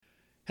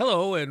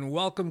Hello, and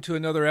welcome to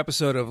another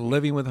episode of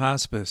Living with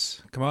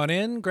Hospice. Come on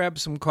in, grab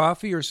some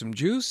coffee or some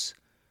juice,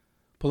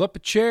 pull up a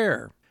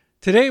chair.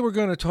 Today we're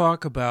going to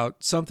talk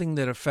about something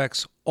that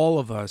affects all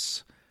of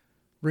us,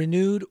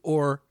 renewed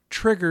or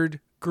triggered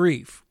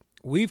grief.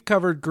 We've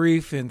covered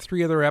grief in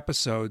 3 other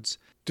episodes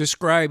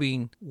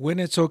describing when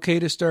it's okay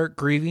to start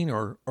grieving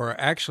or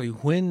actually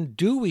when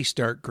do we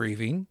start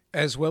grieving,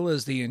 as well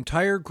as the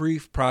entire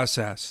grief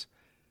process.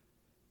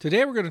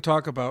 Today we're going to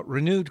talk about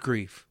renewed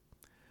grief.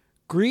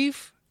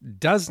 Grief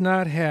does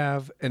not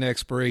have an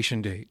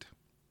expiration date,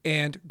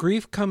 and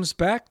grief comes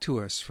back to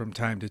us from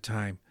time to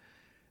time.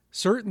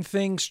 Certain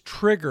things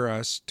trigger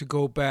us to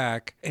go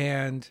back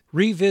and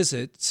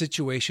revisit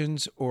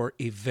situations or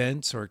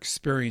events or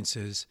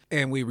experiences,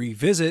 and we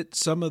revisit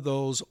some of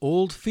those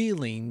old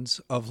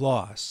feelings of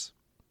loss.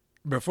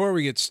 Before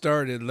we get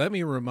started, let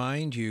me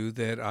remind you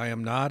that I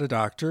am not a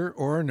doctor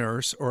or a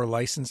nurse or a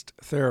licensed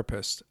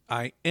therapist.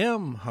 I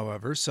am,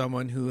 however,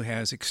 someone who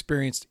has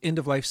experienced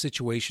end-of-life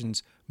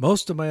situations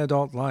most of my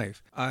adult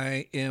life.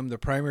 I am the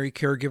primary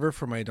caregiver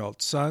for my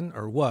adult son,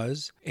 or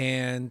was,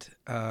 and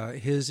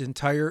his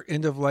entire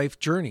end-of-life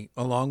journey,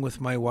 along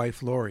with my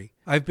wife, Lori.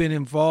 I've been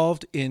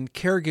involved in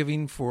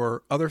caregiving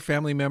for other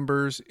family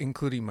members,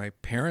 including my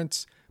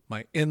parents,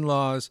 my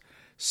in-laws,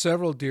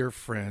 several dear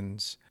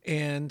friends,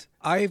 and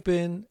I've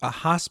been a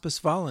hospice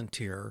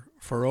volunteer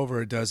for over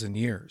a dozen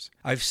years.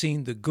 I've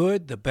seen the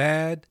good, the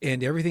bad,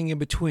 and everything in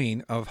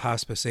between of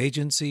hospice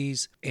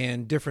agencies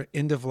and different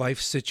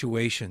end-of-life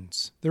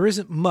situations. There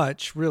isn't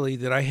much, really,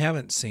 that I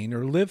haven't seen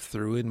or lived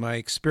through in my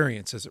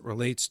experience as it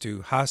relates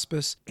to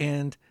hospice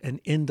and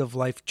an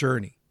end-of-life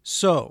journey.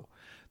 So,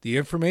 the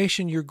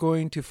information you're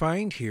going to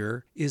find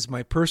here is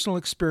my personal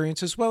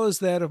experience as well as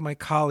that of my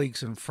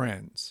colleagues and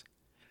friends.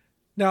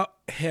 Now,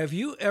 have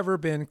you ever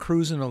been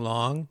cruising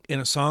along and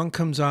a song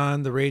comes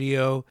on the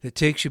radio that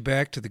takes you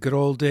back to the good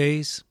old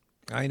days?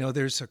 I know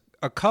there's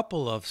a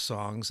couple of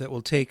songs that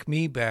will take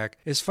me back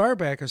as far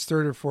back as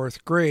 3rd or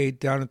 4th grade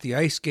down at the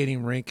ice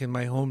skating rink in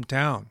my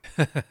hometown.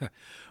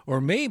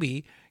 Or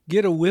maybe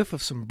get a whiff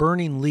of some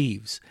burning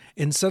leaves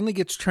and suddenly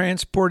gets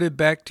transported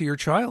back to your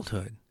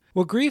childhood.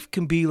 Well, grief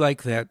can be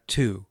like that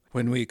too.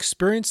 When we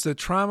experience the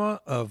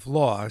trauma of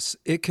loss,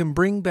 it can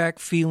bring back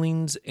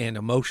feelings and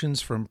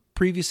emotions from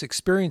previous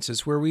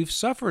experiences where we've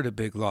suffered a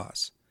big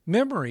loss.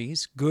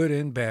 Memories, good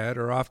and bad,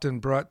 are often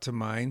brought to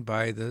mind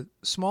by the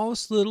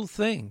smallest little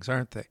things,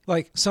 aren't they?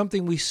 Like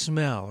something we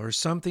smell or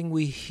something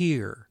we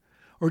hear,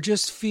 or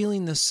just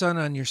feeling the sun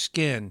on your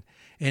skin.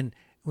 And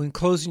when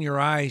closing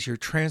your eyes, you're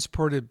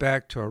transported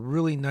back to a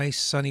really nice,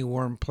 sunny,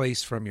 warm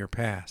place from your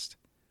past.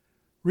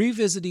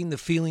 Revisiting the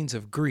feelings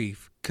of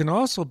grief can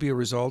also be a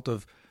result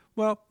of,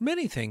 well,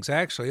 many things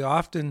actually,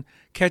 often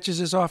catches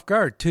us off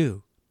guard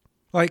too.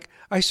 Like,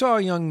 I saw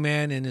a young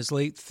man in his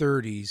late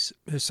 30s,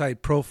 his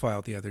side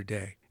profile the other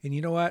day, and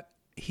you know what?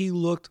 He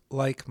looked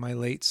like my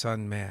late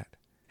son, Matt.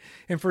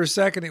 And for a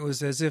second, it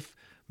was as if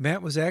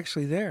Matt was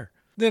actually there.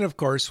 Then, of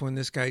course, when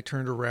this guy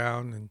turned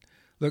around and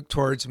looked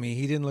towards me,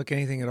 he didn't look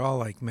anything at all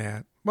like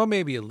Matt. Well,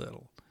 maybe a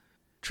little.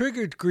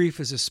 Triggered grief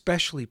is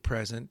especially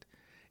present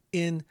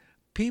in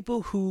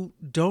people who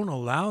don't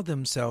allow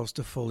themselves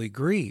to fully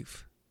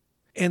grieve.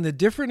 And the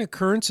different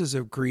occurrences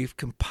of grief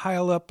can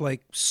pile up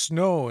like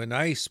snow and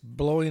ice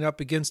blowing up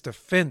against a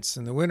fence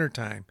in the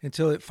wintertime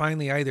until it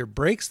finally either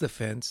breaks the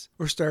fence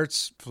or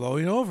starts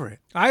flowing over it.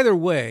 Either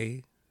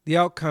way, the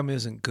outcome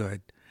isn't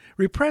good.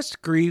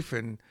 Repressed grief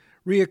and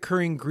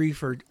reoccurring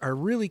grief are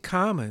really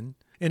common,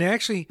 and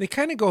actually they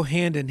kind of go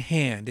hand in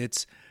hand.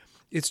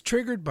 It's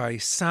triggered by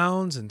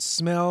sounds and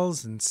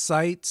smells and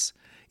sights,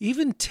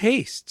 even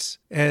tastes,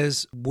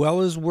 as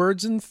well as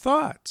words and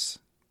thoughts.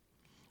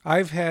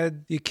 I've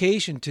had the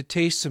occasion to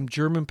taste some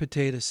German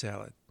potato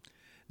salad.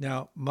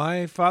 Now,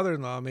 my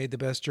father-in-law made the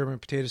best German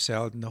potato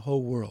salad in the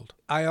whole world.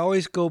 I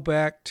always go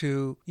back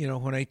to,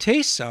 when I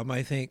taste some,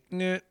 I think,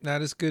 nah,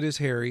 not as good as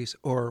Harry's,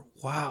 or,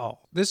 wow,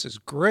 this is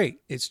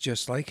great. It's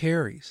just like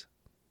Harry's.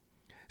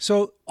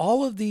 So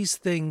all of these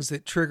things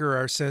that trigger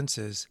our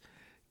senses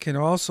can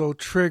also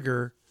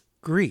trigger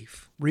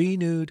grief,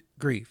 renewed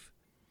grief.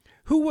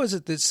 Who was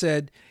it that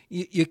said,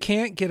 you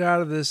can't get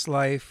out of this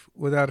life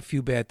without a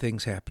few bad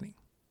things happening?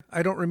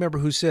 I don't remember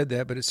who said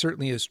that, but it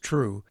certainly is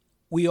true.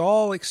 We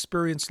all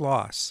experience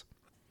loss.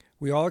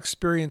 We all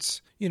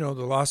experience, the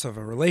loss of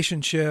a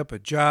relationship, a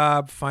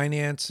job,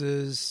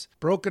 finances,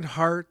 broken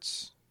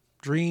hearts,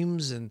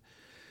 dreams, and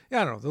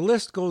the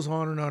list goes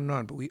on and on and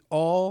on. But we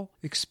all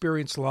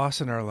experience loss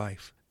in our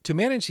life. To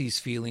manage these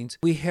feelings,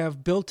 we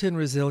have built-in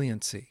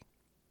resiliency.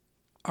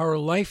 Our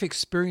life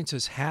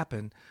experiences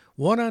happen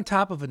one on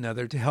top of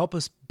another to help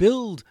us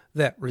build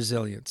that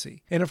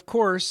resiliency. And of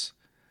course,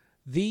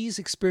 these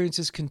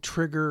experiences can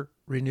trigger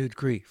renewed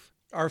grief.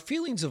 Our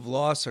feelings of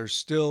loss are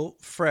still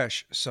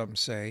fresh, some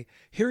say.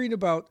 Hearing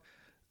about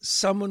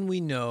someone we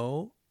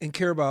know and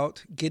care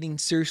about getting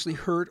seriously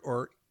hurt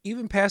or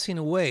even passing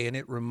away, and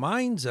it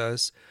reminds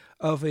us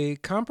of a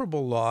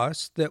comparable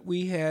loss that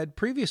we had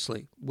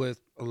previously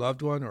with a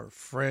loved one or a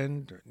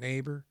friend or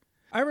neighbor.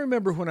 I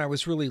remember when I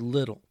was really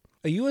little,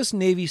 A U.S.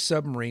 Navy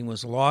submarine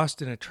was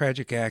lost in a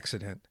tragic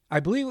accident. I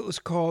believe it was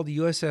called the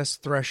USS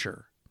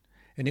Thresher.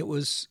 And it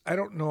was, I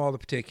don't know all the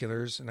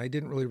particulars, and I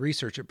didn't really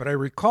research it, but I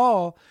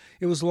recall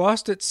it was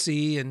lost at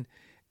sea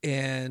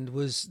and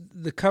was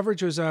the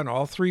coverage was on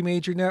all three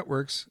major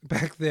networks.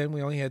 Back then,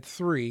 we only had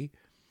three.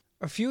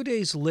 A few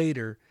days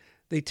later,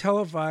 they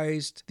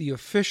televised the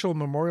official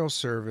memorial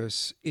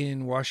service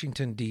in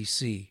Washington,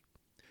 D.C.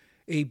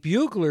 A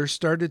bugler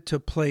started to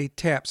play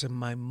taps, and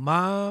my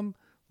mom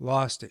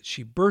lost it.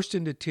 She burst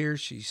into tears.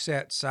 She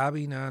sat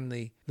sobbing on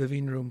the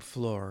living room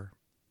floor.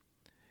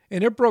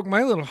 And it broke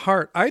my little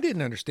heart. I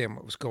didn't understand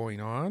what was going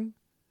on.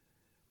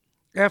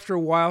 After a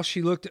while,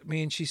 she looked at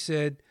me and she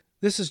said,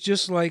 "This is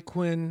just like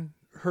when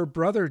her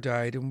brother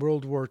died in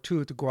World War II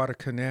at the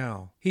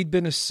Guadalcanal. He'd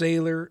been a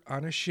sailor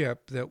on a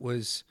ship that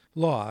was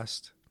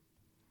lost.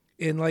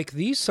 And like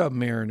these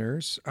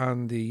submariners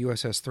on the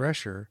USS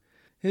Thresher,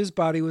 his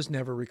body was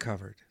never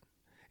recovered.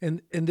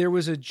 And there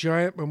was a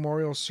giant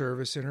memorial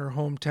service in her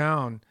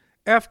hometown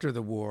after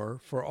the war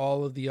for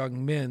all of the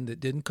young men that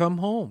didn't come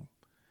home.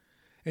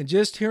 And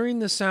just hearing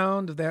the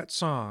sound of that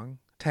song,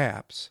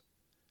 Taps,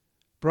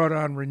 brought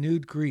on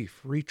renewed grief,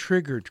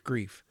 re-triggered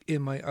grief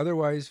in my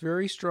otherwise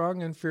very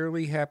strong and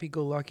fairly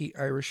happy-go-lucky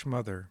Irish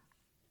mother.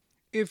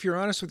 If you're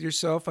honest with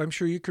yourself, I'm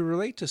sure you could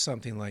relate to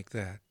something like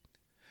that.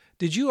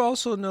 Did you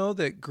also know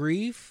that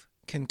grief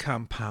can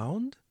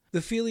compound?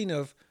 The feeling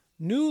of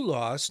new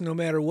loss, no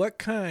matter what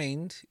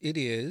kind it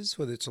is,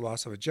 whether it's a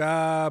loss of a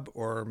job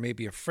or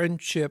maybe a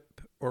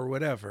friendship or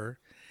whatever,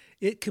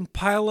 it can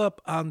pile up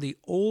on the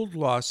old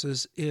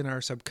losses in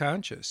our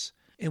subconscious.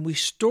 And we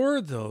store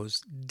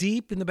those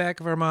deep in the back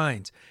of our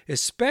minds,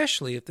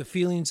 especially if the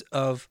feelings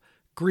of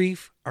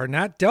grief are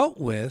not dealt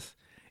with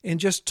and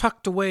just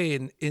tucked away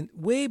in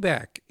way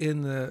back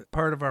in the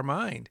part of our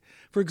mind.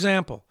 For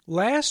example,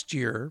 last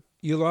year,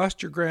 you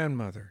lost your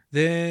grandmother,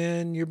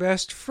 then your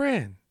best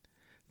friend,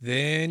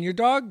 then your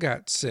dog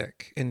got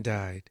sick and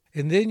died.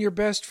 And then your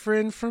best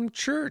friend from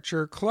church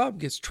or club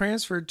gets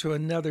transferred to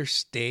another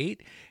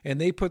state and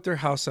they put their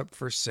house up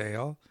for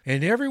sale.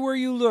 And everywhere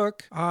you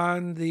look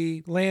on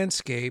the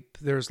landscape,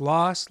 there's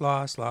loss,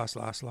 loss, loss,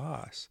 loss,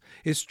 loss.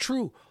 It's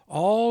true.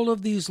 All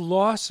of these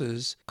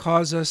losses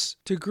cause us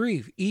to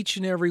grieve, each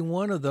and every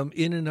one of them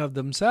in and of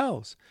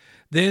themselves.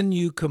 Then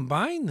you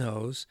combine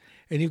those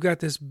and you've got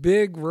this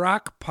big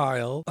rock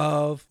pile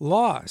of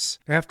loss.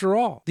 After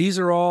all, these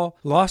are all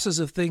losses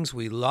of things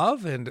we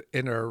love and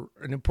are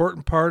an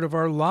important part of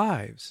our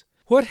lives.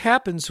 What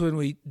happens when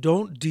we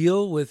don't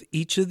deal with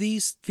each of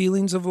these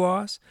feelings of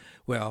loss?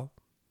 Well,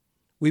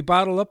 we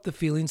bottle up the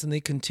feelings and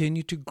they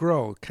continue to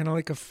grow, kind of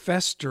like a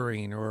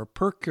festering or a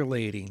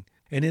percolating.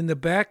 And in the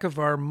back of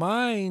our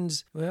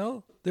minds,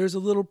 well, there's a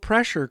little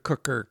pressure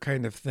cooker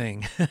kind of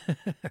thing.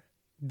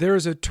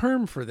 There's a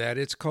term for that.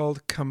 It's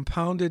called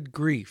compounded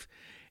grief.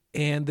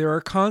 And there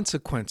are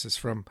consequences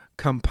from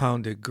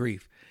compounded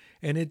grief.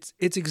 And it's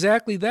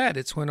exactly that.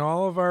 It's when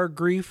all of our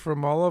grief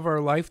from all of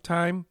our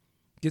lifetime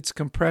gets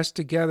compressed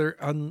together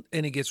and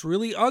it gets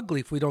really ugly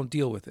if we don't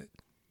deal with it.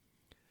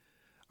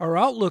 Our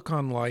outlook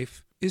on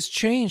life is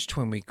changed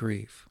when we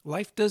grieve.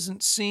 Life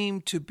doesn't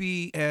seem to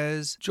be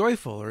as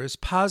joyful or as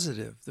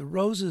positive. The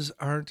roses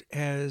aren't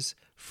as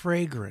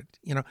fragrant.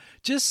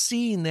 Just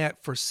seeing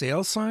that for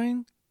sale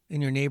sign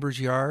in your neighbor's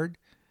yard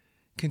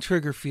can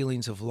trigger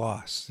feelings of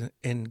loss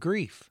and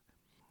grief.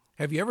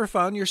 Have you ever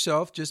found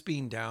yourself just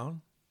being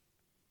down?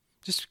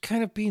 Just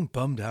kind of being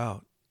bummed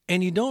out.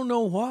 And you don't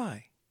know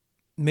why.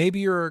 Maybe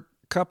you're a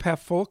cup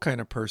half full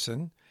kind of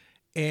person.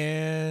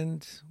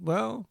 And,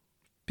 well,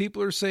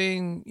 people are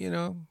saying,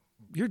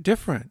 you're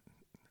different.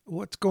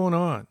 What's going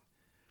on?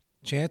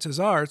 Chances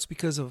are it's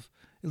because of,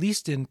 at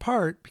least in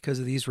part, because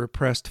of these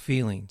repressed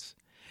feelings.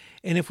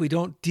 And if we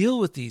don't deal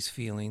with these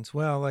feelings,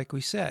 well, like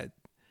we said,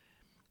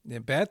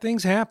 bad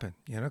things happen,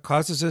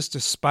 causes us to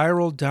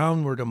spiral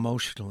downward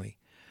emotionally.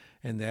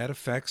 And that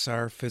affects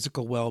our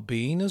physical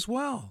well-being as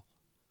well.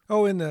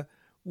 Oh, and the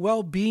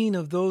well-being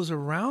of those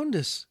around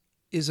us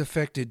is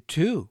affected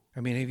too.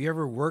 I mean, have you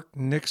ever worked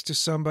next to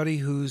somebody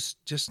who's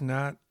just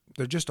not,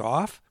 they're just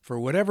off for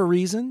whatever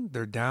reason,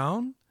 they're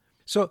down?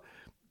 So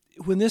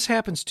when this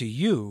happens to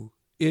you,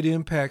 it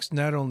impacts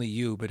not only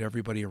you, but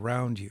everybody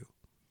around you.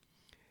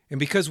 And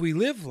because we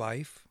live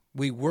life,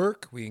 we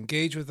work, we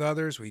engage with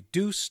others, we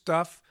do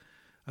stuff.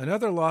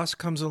 Another loss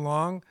comes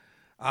along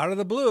out of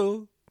the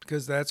blue,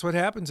 because that's what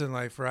happens in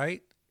life,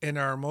 right? And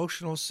our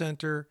emotional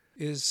center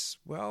is,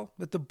 well,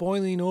 at the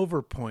boiling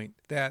over point.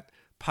 That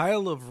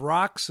pile of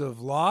rocks of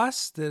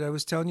loss that I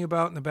was telling you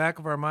about in the back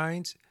of our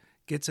minds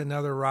gets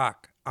another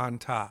rock on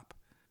top.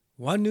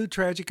 One new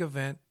tragic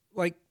event,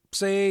 like,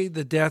 say,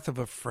 the death of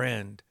a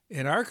friend,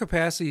 and our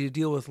capacity to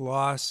deal with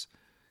loss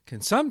can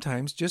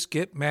sometimes just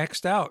get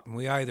maxed out, and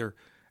we either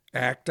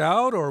act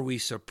out or we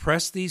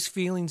suppress these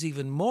feelings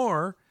even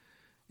more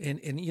and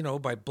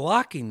by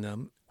blocking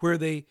them where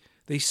they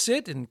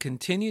sit and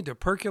continue to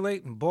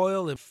percolate and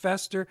boil and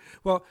fester.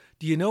 Well,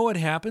 do you know what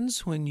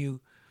happens when you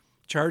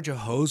charge a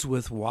hose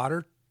with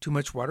water, too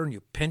much water, and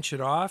you pinch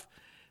it off?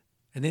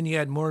 And then you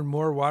add more and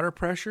more water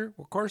pressure.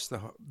 Well, of course,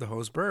 the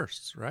hose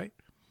bursts, right?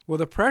 Well,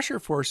 the pressure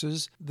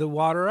forces the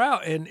water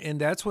out. And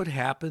that's what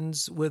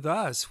happens with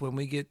us when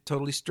we get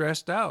totally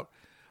stressed out.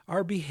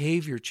 Our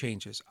behavior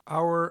changes.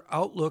 Our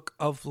outlook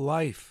of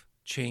life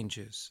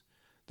changes.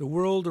 The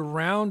world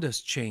around us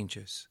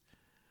changes.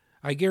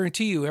 I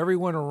guarantee you,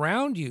 everyone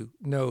around you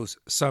knows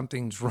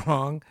something's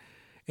wrong,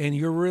 and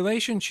your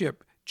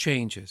relationship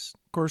changes.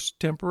 Of course,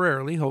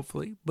 temporarily,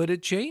 hopefully, but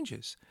it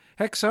changes.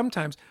 Heck,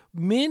 sometimes,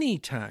 many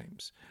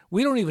times,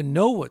 we don't even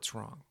know what's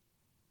wrong.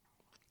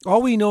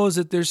 All we know is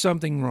that there's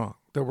something wrong,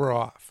 that we're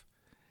off.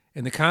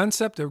 And the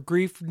concept of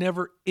grief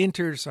never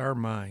enters our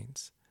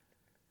minds.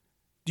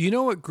 Do you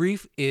know what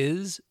grief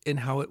is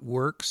and how it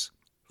works?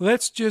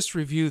 Let's just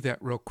review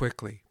that real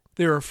quickly.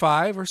 There are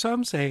 5, or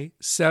some say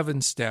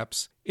 7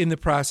 steps in the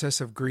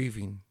process of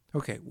grieving.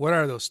 Okay, what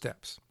are those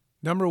steps?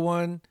 Number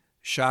 1,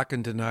 shock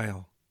and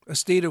denial. A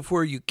state of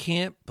where you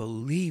can't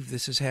believe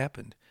this has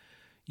happened.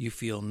 You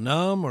feel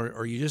numb,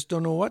 or you just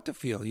don't know what to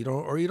feel. You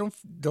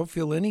don't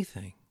feel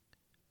anything.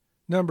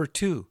 Number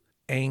 2,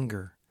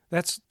 anger.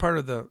 That's part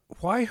of the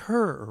why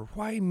her, or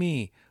why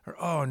me,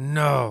 or oh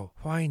no,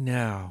 why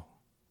now?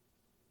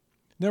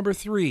 Number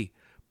 3,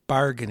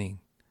 bargaining.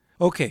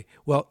 Okay,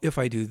 well, if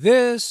I do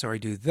this or I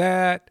do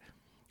that,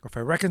 or if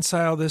I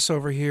reconcile this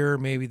over here,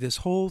 maybe this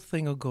whole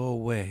thing will go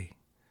away.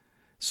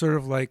 Sort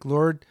of like,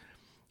 Lord,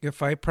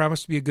 if I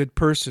promise to be a good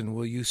person,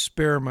 will you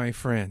spare my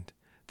friend?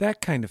 That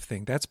kind of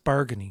thing. That's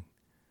bargaining.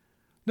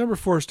 Number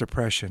 4 is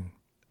depression.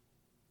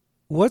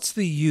 What's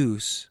the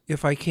use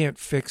if I can't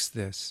fix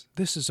this?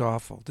 This is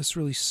awful. This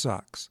really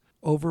sucks.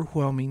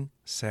 Overwhelming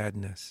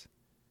sadness.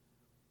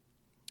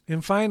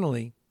 And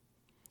finally,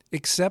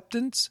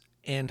 acceptance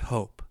and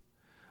hope.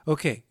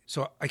 Okay,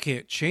 so I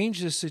can't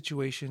change this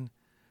situation,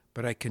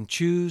 but I can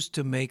choose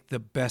to make the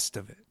best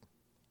of it.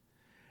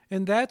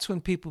 And that's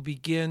when people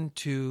begin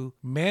to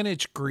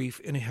manage grief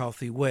in a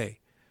healthy way.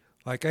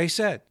 Like I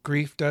said,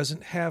 grief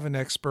doesn't have an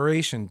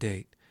expiration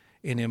date.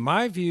 And in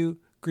my view,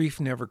 grief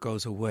never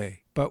goes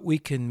away. But we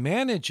can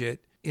manage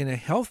it in a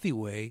healthy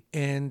way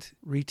and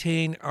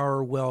retain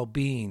our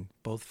well-being,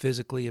 both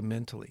physically and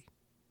mentally.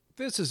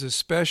 This is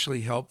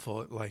especially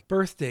helpful at like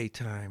birthday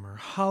time or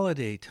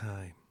holiday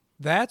time.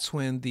 That's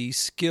when these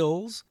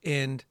skills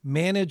and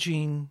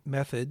managing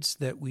methods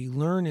that we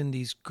learn in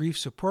these grief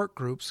support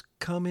groups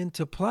come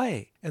into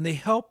play, and they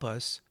help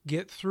us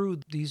get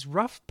through these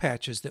rough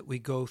patches that we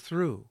go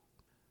through.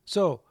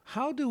 So,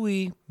 how do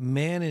we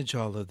manage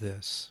all of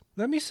this?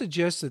 Let me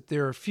suggest that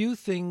there are a few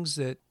things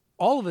that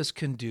all of us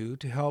can do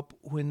to help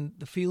when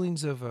the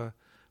feelings of a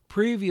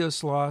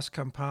previous loss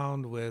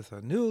compound with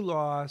a new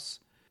loss,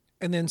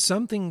 and then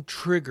something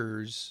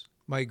triggers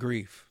my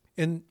grief.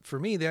 And for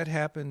me, that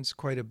happens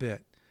quite a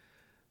bit.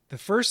 The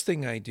first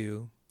thing I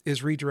do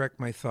is redirect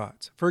my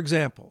thoughts. For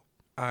example,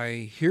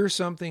 I hear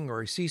something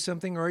or I see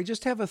something or I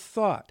just have a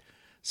thought,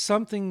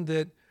 something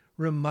that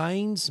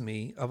reminds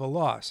me of a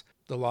loss,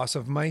 the loss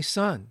of my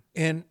son.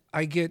 And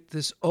I get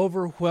this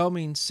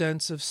overwhelming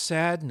sense of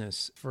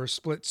sadness for a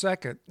split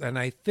second. And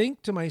I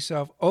think to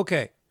myself,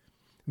 okay,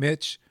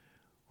 Mitch,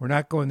 we're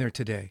not going there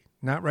today.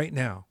 Not right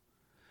now.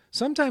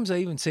 Sometimes I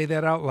even say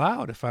that out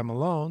loud if I'm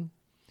alone.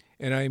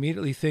 And I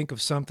immediately think of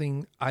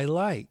something I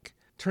like,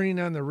 turning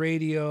on the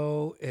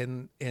radio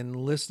and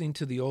listening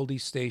to the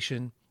oldie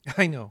station.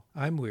 I know,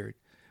 I'm weird,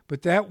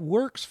 but that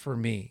works for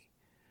me.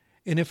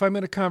 And if I'm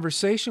in a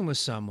conversation with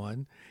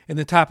someone and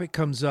the topic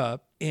comes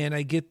up and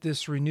I get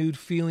this renewed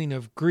feeling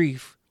of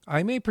grief,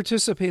 I may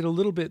participate a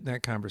little bit in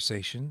that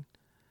conversation.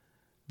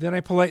 Then I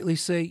politely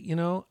say,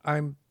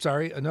 I'm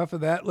sorry, enough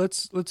of that.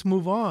 Let's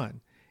move on.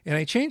 And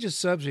I change the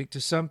subject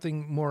to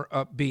something more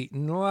upbeat.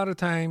 And a lot of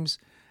times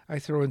I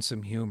throw in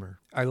some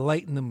humor. I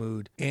lighten the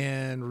mood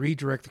and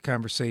redirect the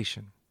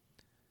conversation.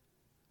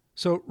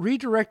 So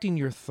redirecting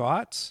your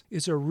thoughts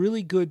is a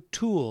really good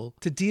tool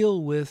to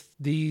deal with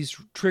these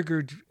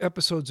triggered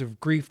episodes of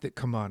grief that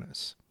come on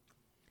us.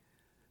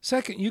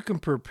 Second, you can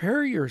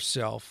prepare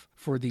yourself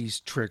for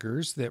these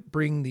triggers that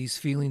bring these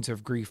feelings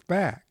of grief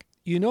back.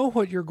 You know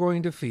what you're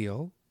going to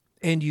feel,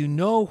 and you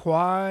know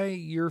why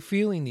you're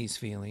feeling these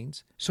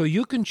feelings, so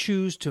you can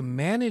choose to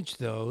manage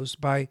those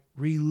by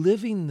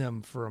reliving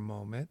them for a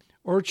moment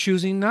or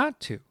choosing not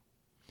to.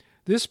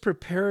 This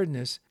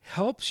preparedness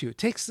helps you. It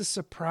takes the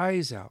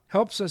surprise out,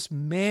 helps us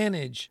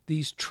manage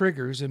these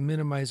triggers and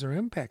minimize their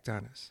impact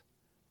on us.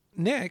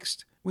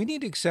 Next, we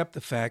need to accept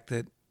the fact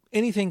that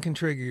anything can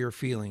trigger your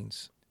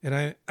feelings.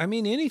 And I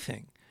mean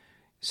anything.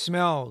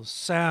 Smells,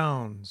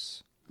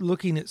 sounds,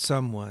 looking at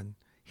someone,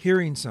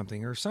 hearing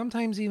something, or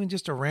sometimes even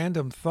just a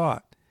random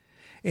thought.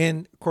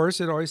 And of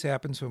course, it always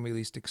happens when we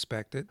least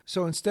expect it.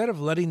 So instead of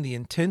letting the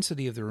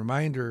intensity of the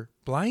reminder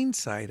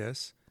blindside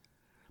us,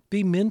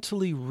 be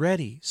mentally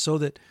ready so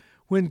that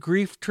when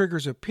grief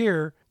triggers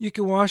appear, you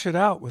can wash it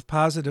out with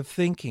positive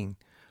thinking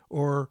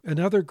or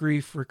another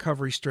grief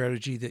recovery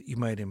strategy that you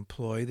might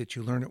employ that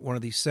you learn at one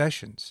of these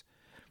sessions.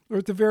 Or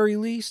at the very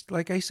least,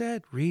 like I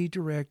said,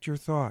 redirect your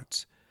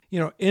thoughts.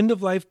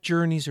 End-of-life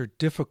journeys are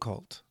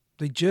difficult.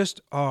 They just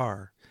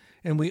are.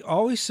 And we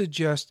always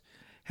suggest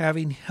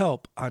having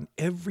help on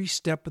every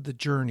step of the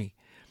journey.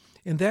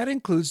 And that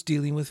includes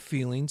dealing with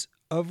feelings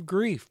of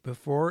grief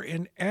before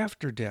and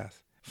after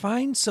death.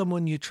 Find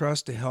someone you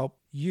trust to help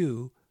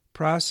you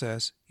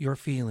process your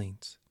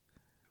feelings.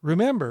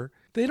 Remember,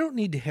 they don't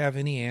need to have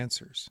any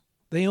answers.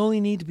 They only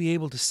need to be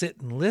able to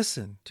sit and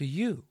listen to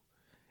you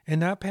and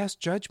not pass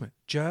judgment.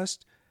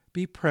 Just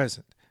be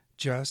present.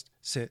 Just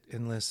sit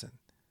and listen.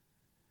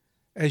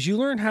 As you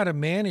learn how to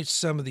manage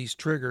some of these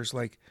triggers,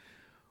 like,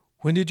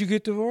 when did you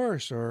get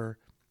divorced? Or,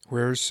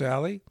 where's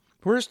Sally?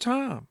 Where's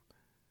Tom?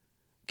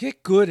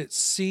 Get good at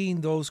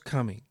seeing those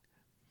coming.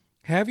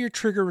 Have your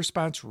trigger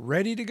response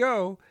ready to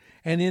go,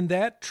 and in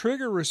that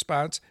trigger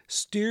response,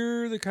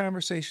 steer the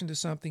conversation to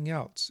something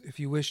else if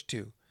you wish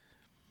to.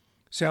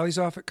 Sally's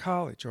off at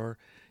college, or,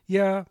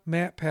 yeah,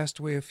 Matt passed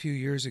away a few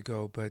years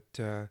ago, but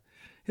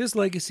his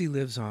legacy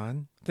lives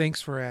on.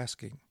 Thanks for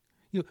asking.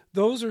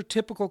 Those are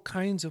typical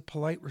kinds of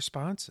polite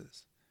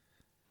responses.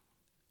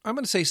 I'm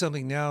going to say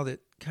something now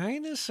that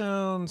kind of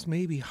sounds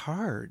maybe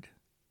hard.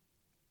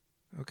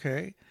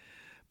 Okay?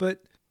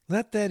 But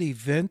let that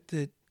event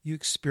that you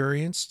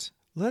experienced,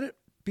 let it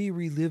be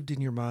relived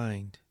in your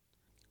mind.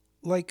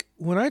 Like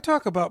when I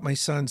talk about my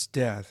son's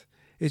death,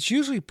 it's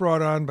usually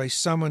brought on by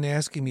someone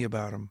asking me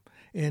about him.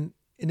 And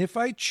if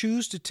I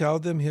choose to tell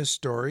them his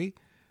story,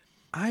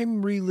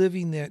 I'm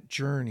reliving that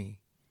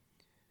journey.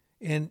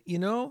 And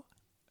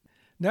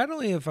not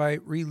only have I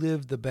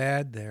relived the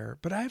bad there,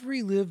 but I've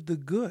relived the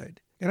good.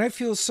 And I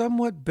feel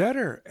somewhat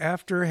better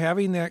after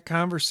having that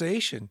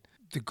conversation.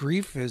 The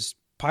grief has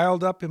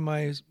piled up in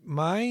my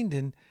mind,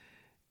 and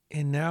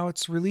now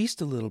it's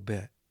released a little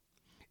bit.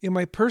 In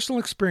my personal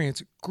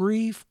experience,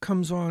 grief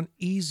comes on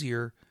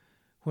easier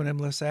when I'm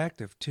less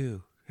active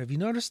too. Have you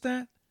noticed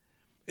that?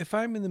 If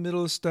I'm in the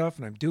middle of stuff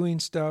and I'm doing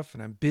stuff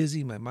and I'm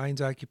busy, my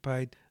mind's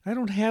occupied, I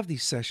don't have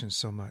these sessions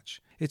so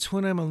much. It's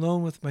when I'm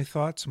alone with my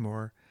thoughts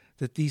more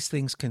that these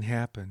things can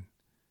happen.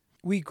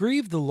 We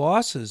grieve the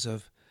losses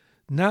of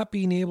not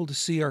being able to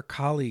see our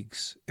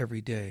colleagues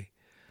every day,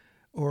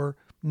 or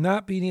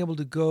not being able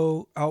to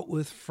go out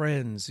with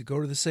friends, to go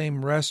to the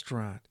same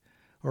restaurant,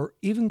 or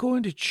even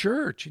going to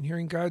church and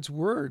hearing God's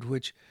word,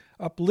 which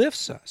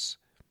uplifts us.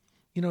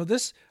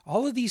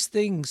 All of these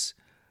things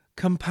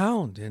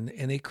compound and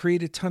they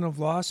create a ton of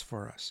loss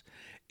for us.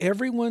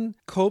 Everyone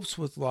copes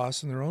with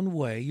loss in their own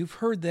way. You've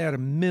heard that a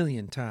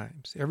million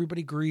times.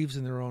 Everybody grieves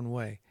in their own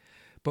way.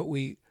 But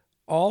we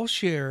all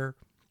share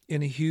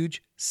in a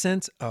huge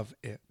sense of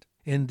it.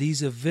 And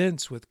these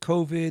events with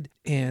COVID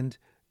and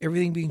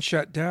everything being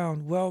shut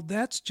down, well,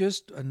 that's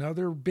just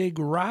another big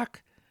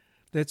rock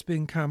that's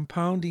been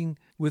compounding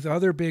with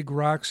other big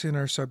rocks in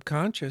our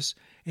subconscious,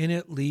 and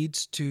it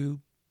leads to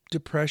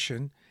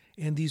depression.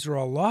 And these are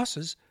all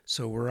losses,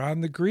 so we're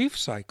on the grief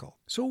cycle.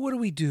 So what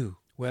do?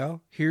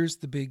 Well, here's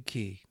the big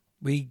key.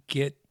 We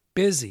get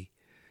busy.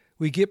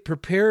 We get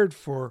prepared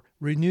for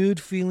renewed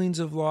feelings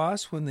of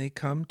loss when they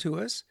come to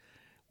us.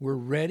 We're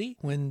ready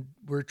when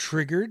we're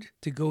triggered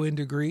to go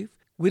into grief.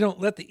 We don't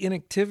let the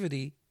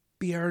inactivity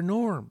be our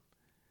norm.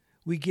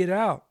 We get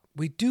out.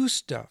 We do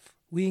stuff.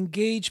 We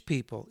engage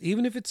people,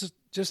 even if it's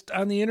just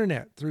on the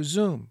internet through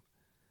Zoom.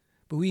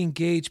 But we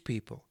engage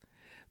people.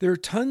 There are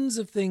tons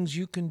of things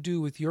you can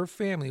do with your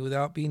family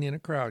without being in a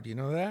crowd. You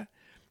know that?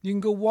 You can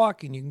go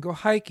walking, you can go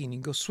hiking, you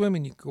can go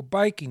swimming, you can go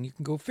biking, you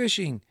can go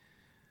fishing,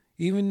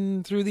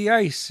 even through the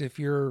ice if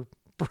you're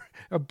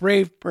a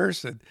brave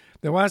person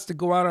that wants to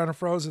go out on a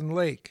frozen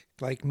lake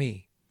like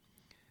me.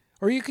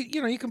 Or you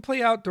can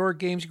play outdoor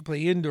games, you can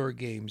play indoor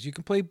games, you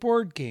can play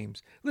board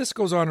games. The list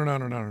goes on and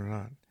on and on and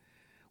on.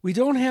 We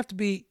don't have to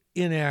be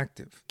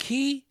inactive.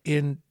 Key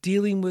in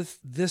dealing with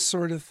this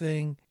sort of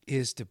thing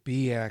is to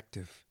be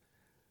active.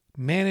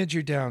 Manage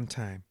your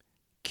downtime.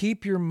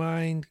 Keep your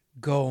mind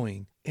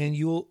going, and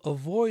you'll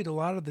avoid a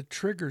lot of the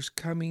triggers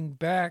coming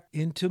back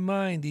into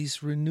mind,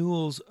 these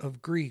renewals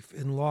of grief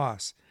and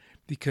loss,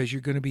 because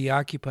you're going to be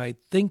occupied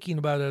thinking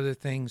about other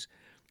things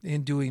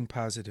and doing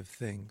positive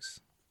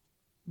things.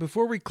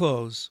 Before we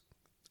close,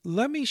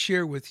 let me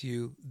share with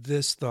you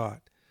this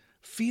thought.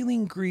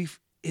 Feeling grief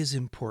is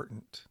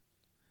important.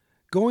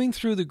 Going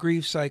through the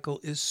grief cycle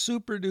is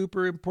super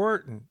duper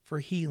important for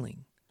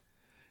healing.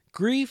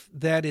 Grief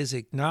that is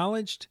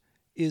acknowledged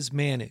is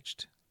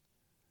managed.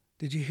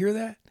 Did you hear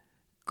that?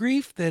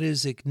 Grief that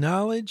is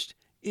acknowledged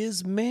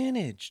is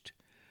managed.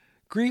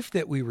 Grief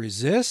that we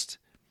resist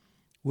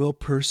will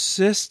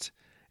persist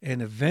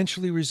and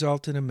eventually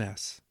result in a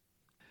mess.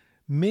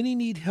 Many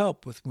need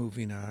help with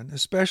moving on,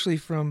 especially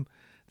from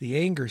the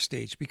anger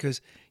stage,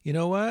 because you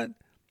know what?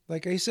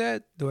 Like I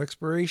said, the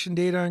expiration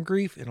date on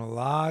grief, and a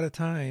lot of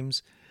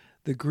times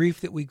the grief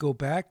that we go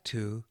back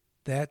to,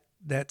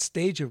 that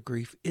stage of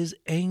grief is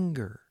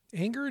anger.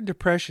 Anger and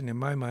depression, in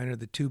my mind, are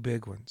the two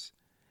big ones.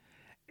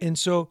 And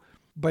so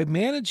by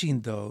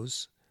managing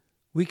those,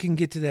 we can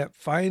get to that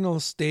final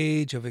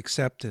stage of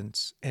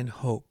acceptance and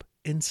hope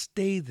and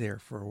stay there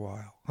for a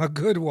while, a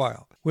good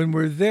while. When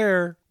we're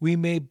there, we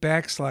may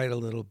backslide a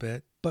little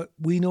bit, but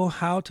we know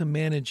how to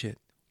manage it.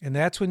 And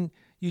that's when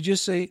you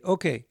just say,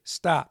 okay,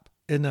 stop,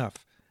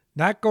 enough.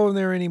 Not going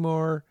there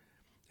anymore.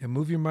 and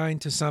move your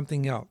mind to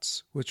something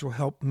else, which will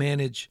help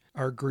manage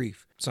our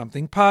grief.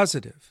 Something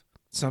positive,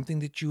 something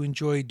that you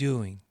enjoy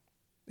doing.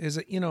 As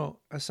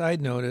a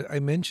side note, I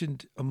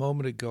mentioned a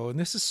moment ago, and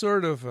this is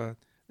sort of an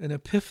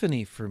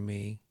epiphany for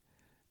me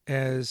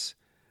as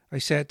I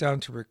sat down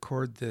to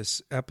record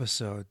this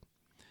episode.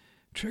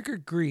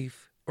 Triggered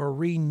grief, or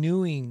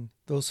renewing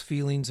those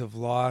feelings of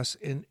loss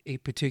in a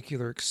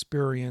particular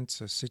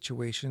experience, a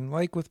situation,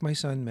 like with my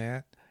son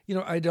Matt.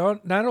 I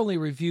don't not only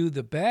review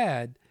the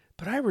bad,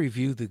 but I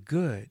review the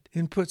good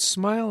and put a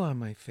smile on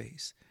my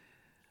face.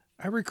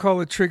 I recall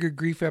a triggered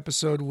grief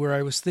episode where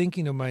I was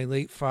thinking of my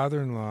late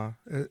father-in-law,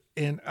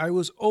 and I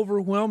was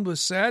overwhelmed with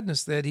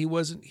sadness that he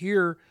wasn't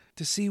here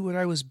to see what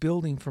I was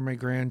building for my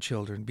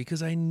grandchildren,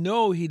 because I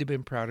know he'd have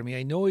been proud of me.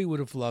 I know he would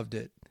have loved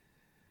it.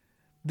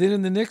 Then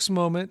in the next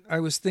moment, I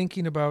was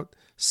thinking about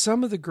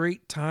some of the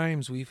great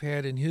times we've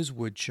had in his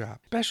wood shop,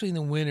 especially in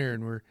the winter,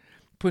 and we're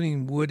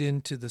putting wood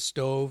into the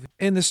stove,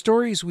 and the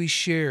stories we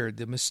shared,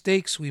 the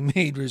mistakes we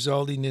made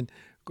resulting in,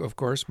 of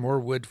course, more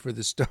wood for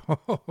the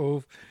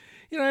stove.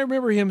 I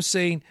remember him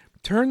saying,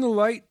 "Turn the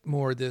light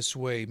more this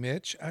way,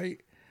 Mitch. I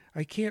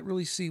can't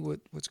really see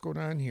what's going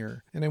on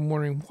here." And I'm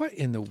wondering, what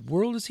in the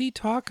world is he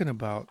talking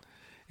about?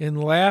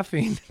 And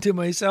laughing to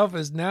myself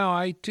as now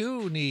I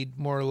too need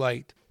more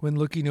light when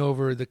looking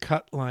over the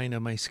cut line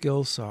of my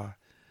skill saw.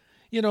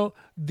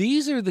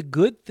 These are the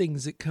good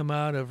things that come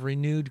out of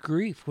renewed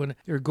grief when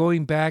you're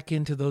going back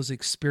into those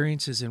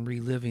experiences and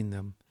reliving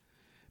them.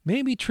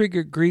 Maybe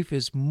triggered grief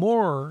is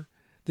more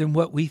than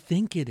what we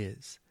think it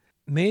is.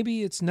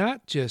 Maybe it's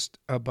not just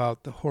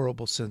about the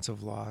horrible sense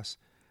of loss,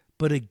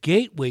 but a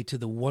gateway to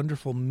the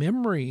wonderful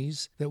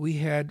memories that we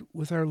had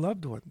with our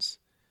loved ones.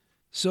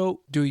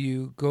 So, do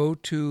you go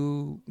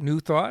to new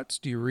thoughts?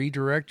 Do you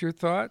redirect your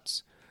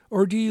thoughts?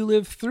 Or do you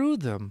live through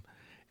them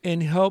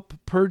and help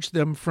purge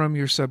them from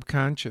your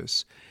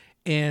subconscious?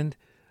 And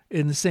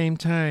in the same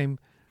time,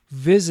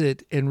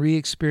 visit and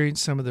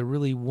re-experience some of the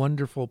really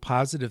wonderful,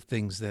 positive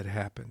things that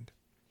happened.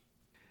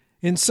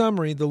 In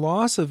summary, the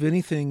loss of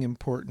anything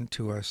important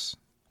to us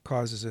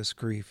causes us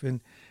grief,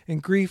 and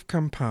grief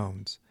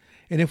compounds.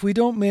 And if we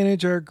don't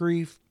manage our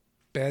grief,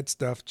 bad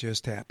stuff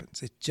just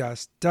happens. It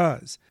just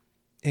does.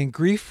 And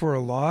grief for a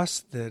loss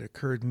that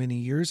occurred many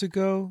years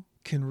ago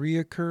can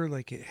reoccur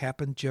like it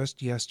happened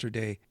just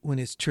yesterday when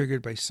it's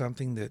triggered by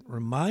something that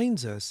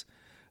reminds us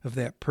of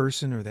that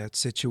person or that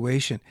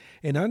situation.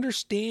 And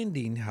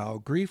understanding how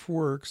grief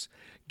works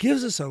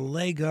gives us a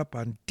leg up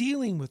on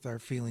dealing with our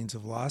feelings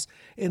of loss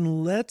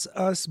and lets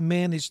us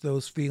manage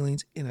those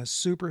feelings in a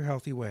super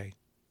healthy way.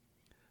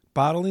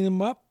 Bottling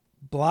them up,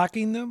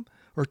 blocking them,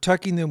 or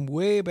tucking them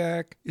way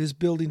back is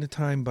building a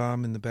time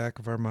bomb in the back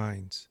of our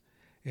minds.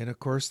 And of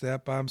course,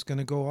 that bomb's going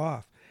to go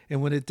off.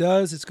 And when it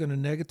does, it's going to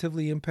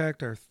negatively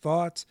impact our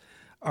thoughts,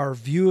 our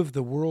view of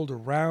the world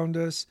around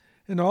us,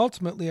 and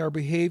ultimately our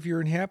behavior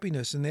and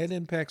happiness. And that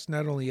impacts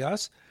not only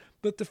us,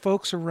 but the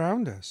folks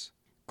around us.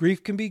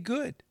 Grief can be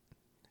good,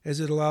 as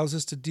it allows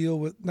us to deal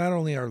with not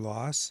only our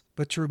loss,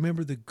 but to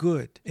remember the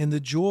good and the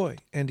joy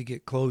and to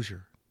get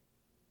closure.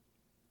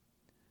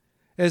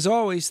 As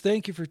always,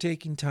 thank you for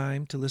taking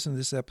time to listen to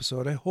this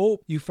episode. I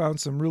hope you found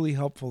some really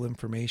helpful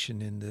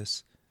information in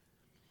this.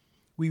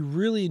 We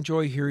really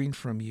enjoy hearing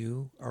from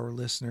you, our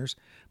listeners.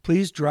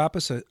 Please drop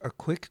us a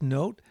quick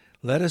note.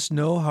 Let us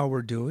know how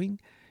we're doing.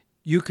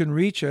 You can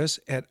reach us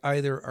at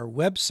either our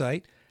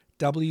website,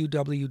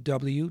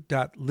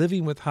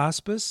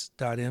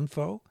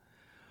 www.livingwithhospice.info,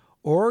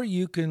 or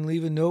you can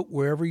leave a note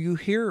wherever you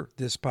hear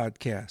this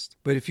podcast.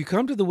 But if you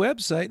come to the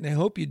website, and I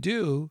hope you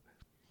do,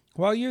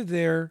 while you're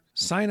there,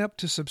 sign up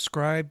to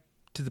subscribe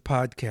to the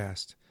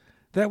podcast.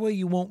 That way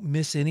you won't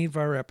miss any of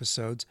our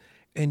episodes,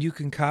 and you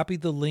can copy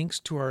the links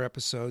to our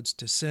episodes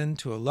to send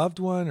to a loved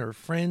one or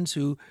friends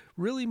who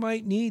really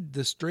might need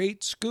the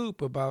straight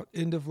scoop about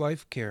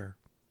end-of-life care.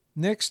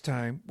 Next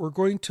time, we're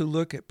going to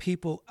look at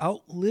people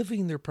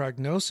outliving their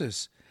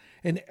prognosis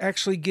and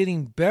actually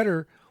getting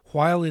better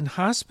while in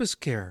hospice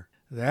care.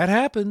 That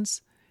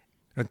happens.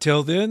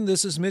 Until then,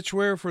 this is Mitch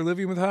Ware for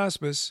Living with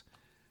Hospice.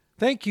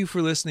 Thank you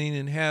for listening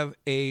and have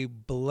a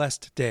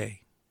blessed day.